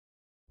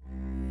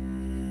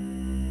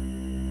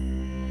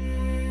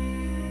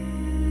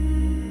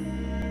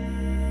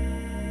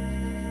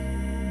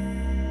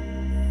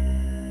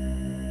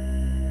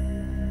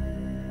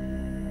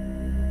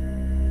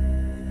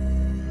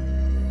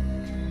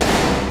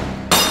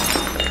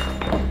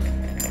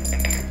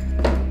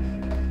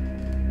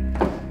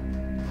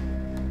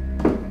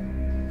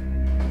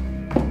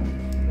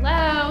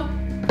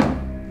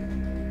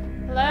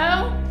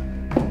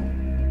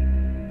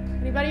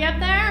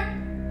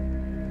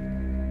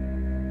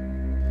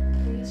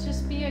Please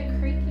just be a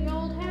creaky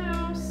old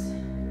house.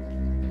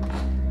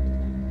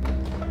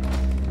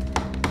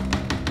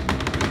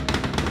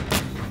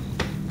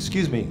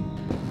 Excuse me.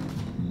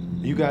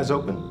 Are you guys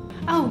open?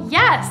 Oh,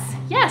 yes.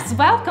 Yes,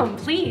 welcome,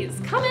 please.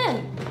 Come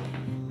in.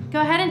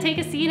 Go ahead and take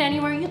a seat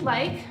anywhere you'd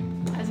like.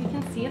 As you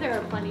can see, there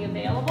are plenty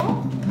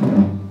available.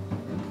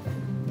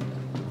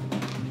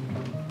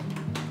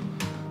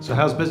 So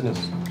how's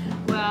business?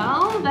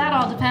 Well, that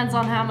all depends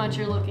on how much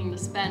you're looking to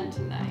spend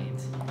tonight.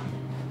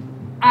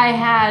 I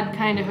had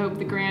kind of hoped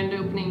the grand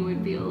opening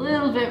would be a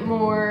little bit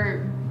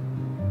more,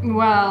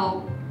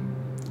 well,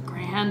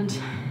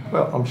 grand.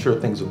 Well, I'm sure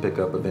things will pick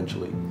up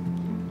eventually.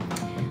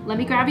 Let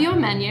me grab you a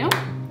menu.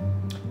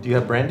 Do you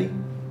have brandy?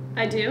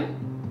 I do.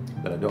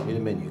 Then I don't need a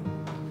menu.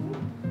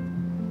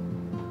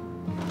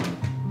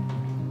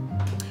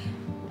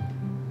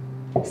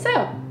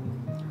 So,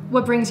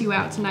 what brings you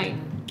out tonight?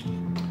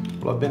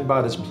 Well, I've been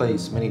by this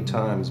place many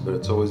times, but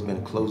it's always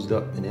been closed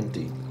up and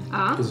empty.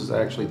 Ah. This is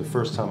actually the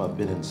first time I've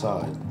been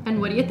inside. And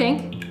what do you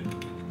think?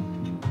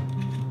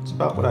 It's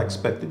about what I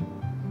expected.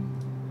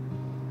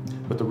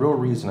 But the real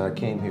reason I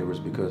came here was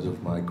because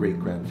of my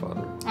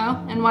great-grandfather.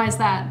 Oh, and why is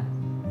that?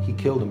 He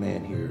killed a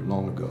man here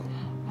long ago.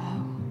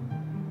 Oh,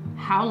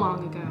 how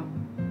long ago?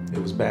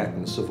 It was back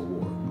in the Civil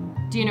War.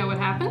 Do you know what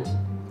happened?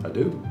 I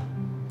do.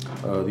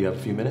 Do you have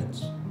a few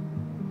minutes?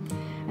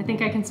 I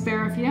think I can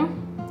spare a few.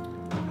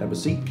 Have a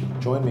seat.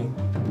 Join me.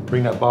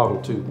 Bring that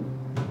bottle, too.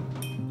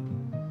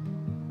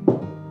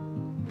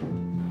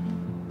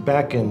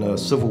 Back in the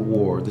Civil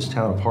War, this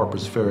town of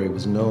Harper's Ferry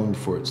was known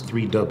for its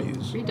 3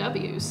 W's. 3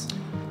 W's.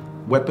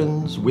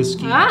 Weapons,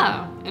 whiskey.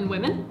 Ah, and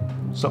women?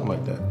 Something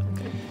like that.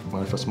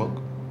 Mind if I smoke?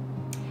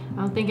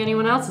 I don't think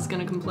anyone else is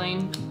gonna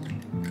complain.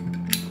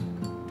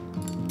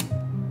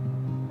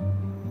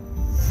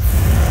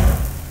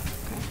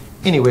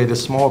 Anyway,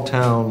 this small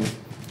town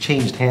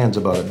changed hands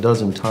about a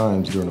dozen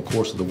times during the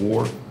course of the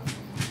war.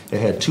 It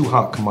had 2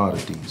 hot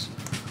commodities.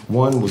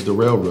 One was the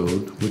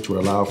railroad, which would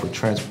allow for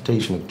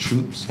transportation of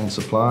troops and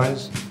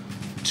supplies.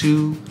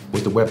 2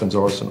 was the weapons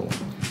arsenal.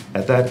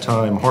 At that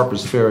time,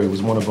 Harper's Ferry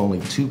was one of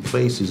only 2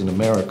 places in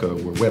America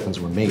where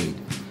weapons were made,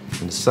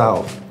 and the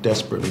South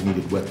desperately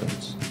needed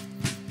weapons.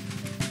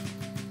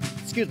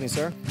 Excuse me,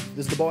 sir.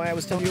 This is the boy I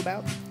was telling you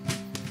about?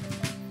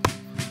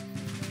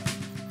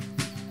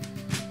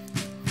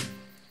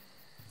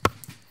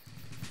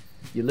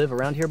 You live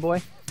around here,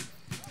 boy?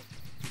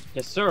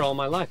 Yes, sir, all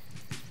my life.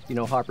 You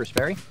know Harper's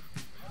Ferry?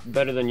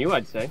 Better than you,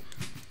 I'd say.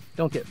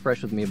 Don't get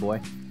fresh with me,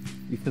 boy.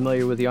 You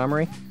familiar with the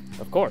armory?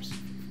 Of course.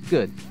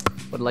 Good.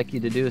 What I'd like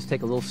you to do is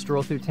take a little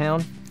stroll through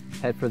town,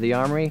 head for the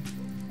armory,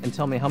 and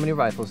tell me how many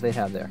rifles they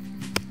have there.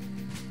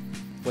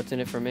 What's in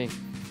it for me?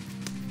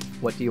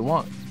 What do you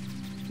want?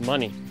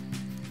 Money.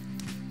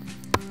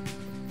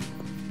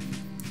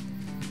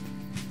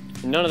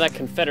 And none of that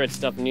Confederate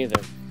stuff neither.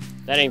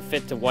 That ain't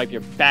fit to wipe your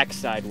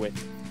backside with.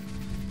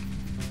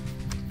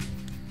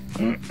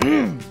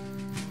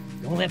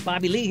 Don't let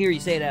Bobby Lee hear you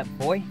say that,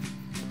 boy.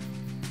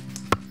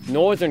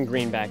 Northern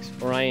greenbacks,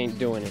 or I ain't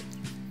doing it.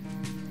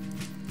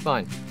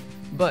 Fine.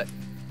 But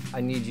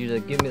I need you to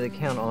give me the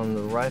count on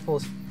the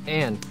rifles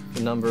and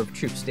the number of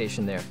troops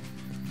stationed there.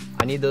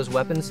 I need those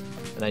weapons,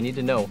 and I need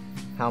to know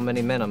how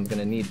many men I'm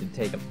gonna need to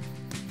take them.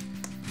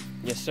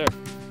 Yes, sir.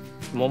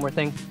 And one more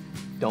thing,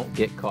 don't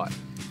get caught.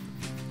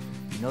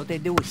 You know what they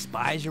do with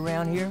spies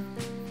around here?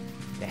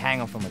 They hang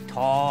them from a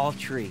tall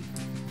tree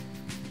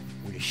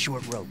with a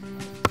short rope.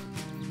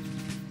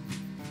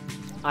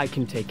 I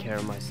can take care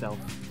of myself.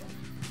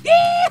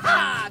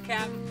 Yee-haw,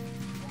 Captain!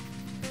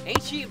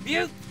 Ain't she a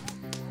beaut?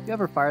 You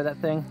ever fire that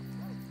thing?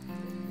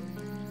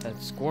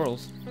 That's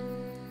squirrels.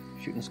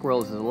 Shooting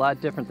squirrels is a lot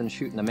different than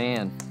shooting a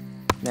man.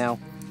 Now,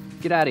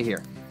 get out of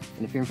here.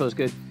 And if your info's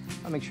good,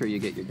 I'll make sure you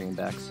get your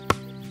greenbacks.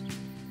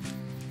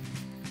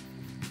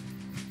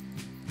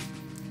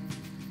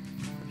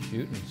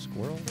 Shooting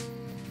squirrels?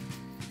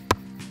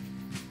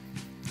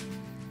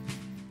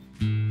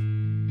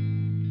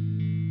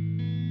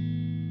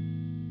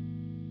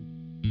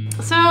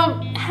 So,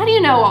 how do you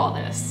know all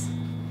this?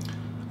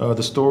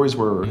 The stories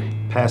were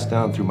passed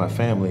down through my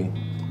family.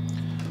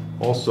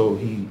 Also,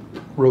 he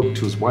wrote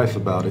to his wife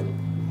about it.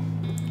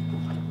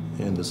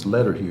 And this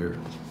letter here,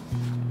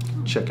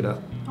 check it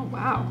out. Oh,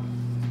 wow.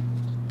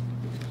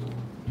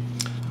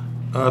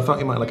 I thought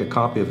you might like a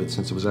copy of it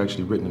since it was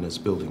actually written in this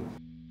building.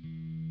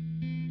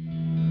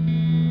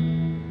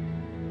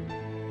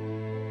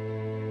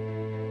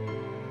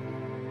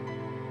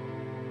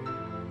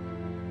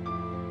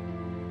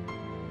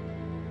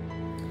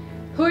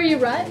 Who are you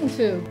writing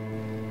to?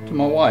 To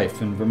my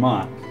wife in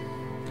Vermont.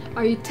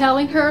 Are you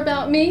telling her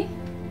about me?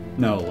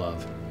 No,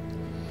 love.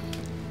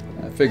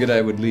 I figured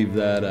I would leave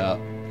that out.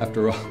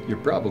 After all, you're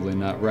probably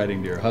not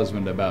writing to your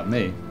husband about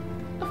me.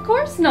 Of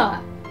course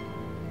not.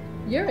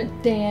 You're a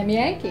damn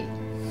Yankee.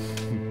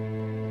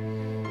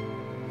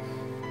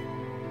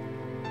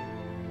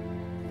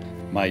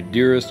 My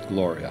dearest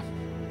Gloria,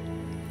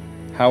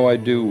 how I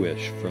do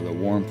wish for the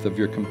warmth of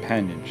your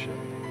companionship,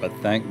 but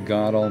thank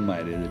God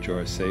Almighty that you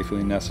are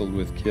safely nestled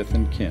with kith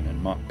and kin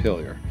in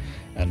Montpelier,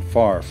 and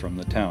far from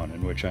the town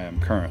in which I am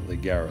currently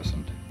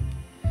garrisoned.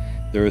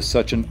 There is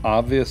such an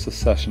obvious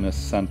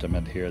secessionist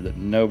sentiment here that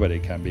nobody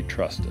can be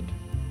trusted.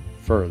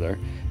 Further,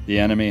 the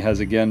enemy has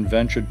again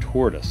ventured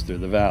toward us through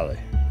the valley.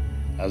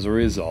 As a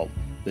result,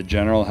 the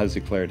general has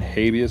declared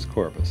habeas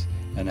corpus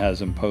and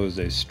has imposed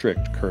a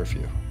strict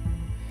curfew.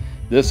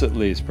 This at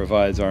least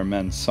provides our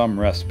men some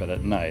respite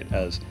at night,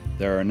 as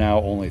there are now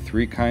only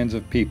 3 kinds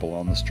of people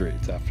on the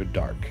streets after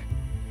dark: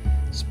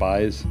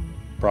 spies,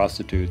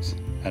 prostitutes,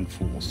 and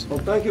fools. Well,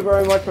 thank you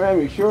very much, ma'am.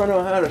 You sure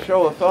know how to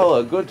show a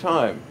fella a good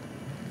time.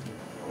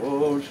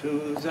 Oh,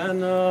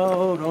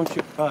 Susanna, don't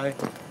you cry.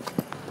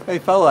 Hey,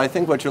 fella, I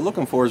think what you're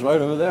looking for is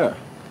right over there.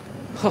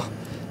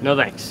 No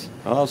thanks.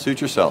 I'll suit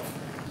yourself.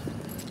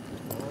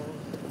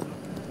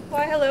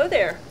 Why, hello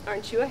there.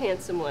 Aren't you a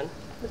handsome one?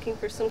 Looking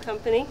for some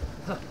company?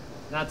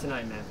 Not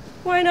tonight, man.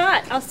 Why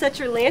not? I'll set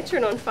your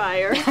lantern on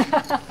fire. Hey,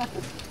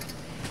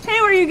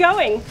 where are you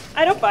going?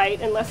 I don't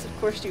bite, unless, of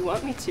course, you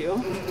want me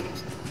to.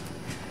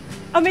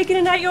 I'll make it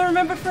a night you'll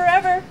remember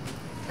forever.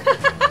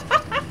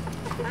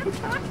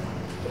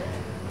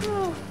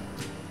 Oh.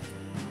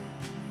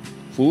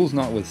 Fools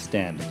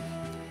notwithstanding,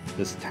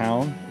 this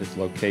town, its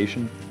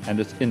location, and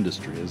its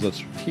industry is of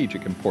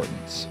strategic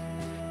importance.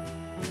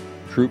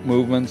 Troop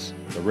movements,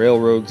 the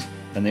railroads,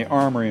 and the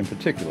armory in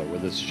particular,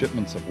 with its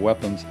shipments of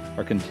weapons,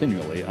 are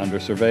continually under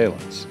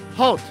surveillance.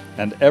 Halt!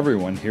 And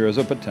everyone here is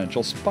a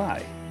potential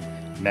spy.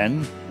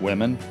 Men,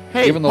 women,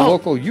 Hey, even the halt!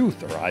 local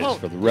youth are eyes Halt!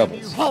 for the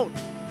rebels. Halt!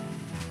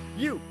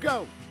 You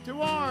go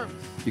to arms!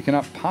 You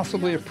cannot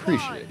possibly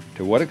appreciate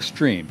to what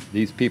extreme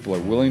these people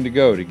are willing to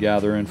go to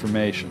gather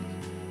information.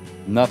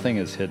 Nothing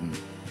is hidden.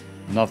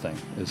 Nothing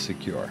is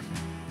secure.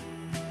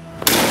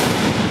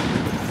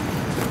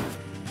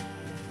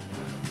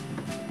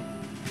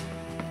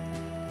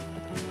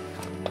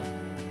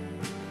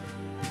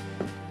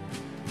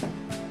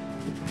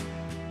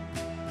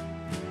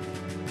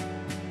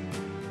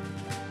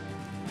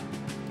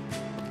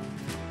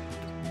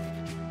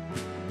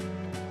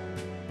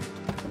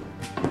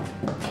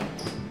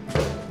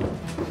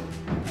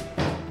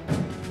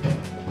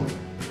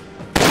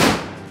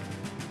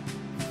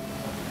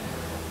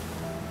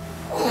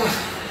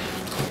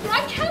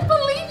 I can't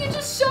believe you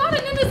just shot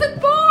an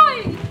innocent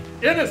boy!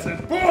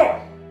 Innocent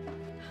boy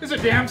is a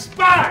damn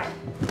spy.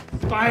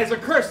 Spies are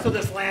cursed to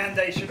this land.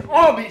 They should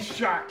all be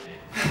shot.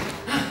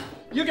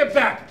 You get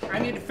back. I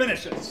need to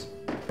finish this.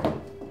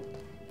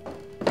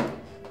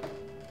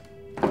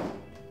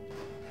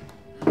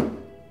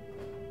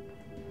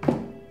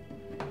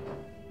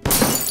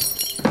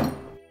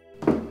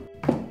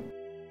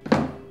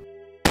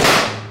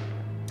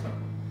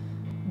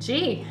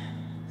 Gee,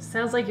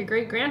 sounds like your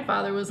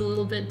great-grandfather was a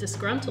little bit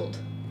disgruntled.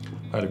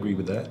 I'd agree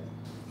with that.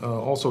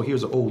 Also,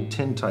 here's an old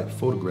tintype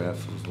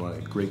photograph of my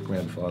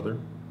great-grandfather.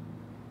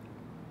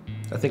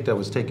 I think that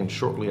was taken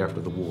shortly after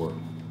the war.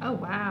 Oh,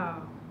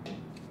 wow.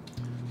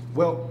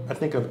 Well, I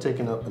think I've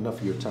taken up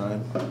enough of your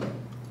time.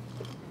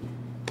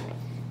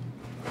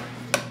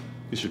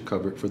 You should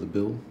cover it for the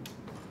bill.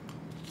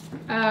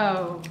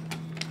 Oh,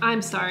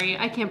 I'm sorry.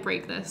 I can't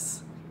break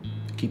this.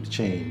 Keep the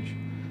change.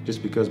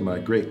 Just because my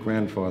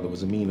great-grandfather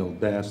was a mean old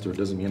bastard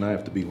doesn't mean I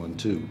have to be one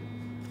too.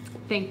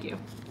 Thank you.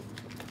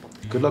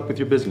 Good luck with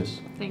your business.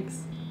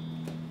 Thanks.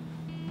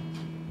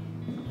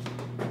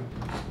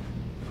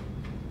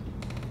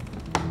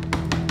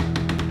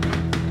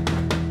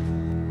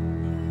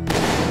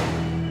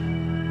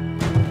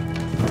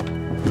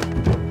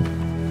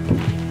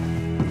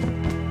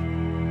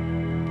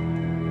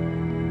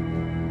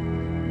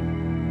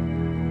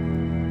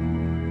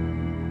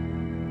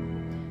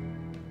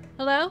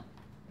 Hello?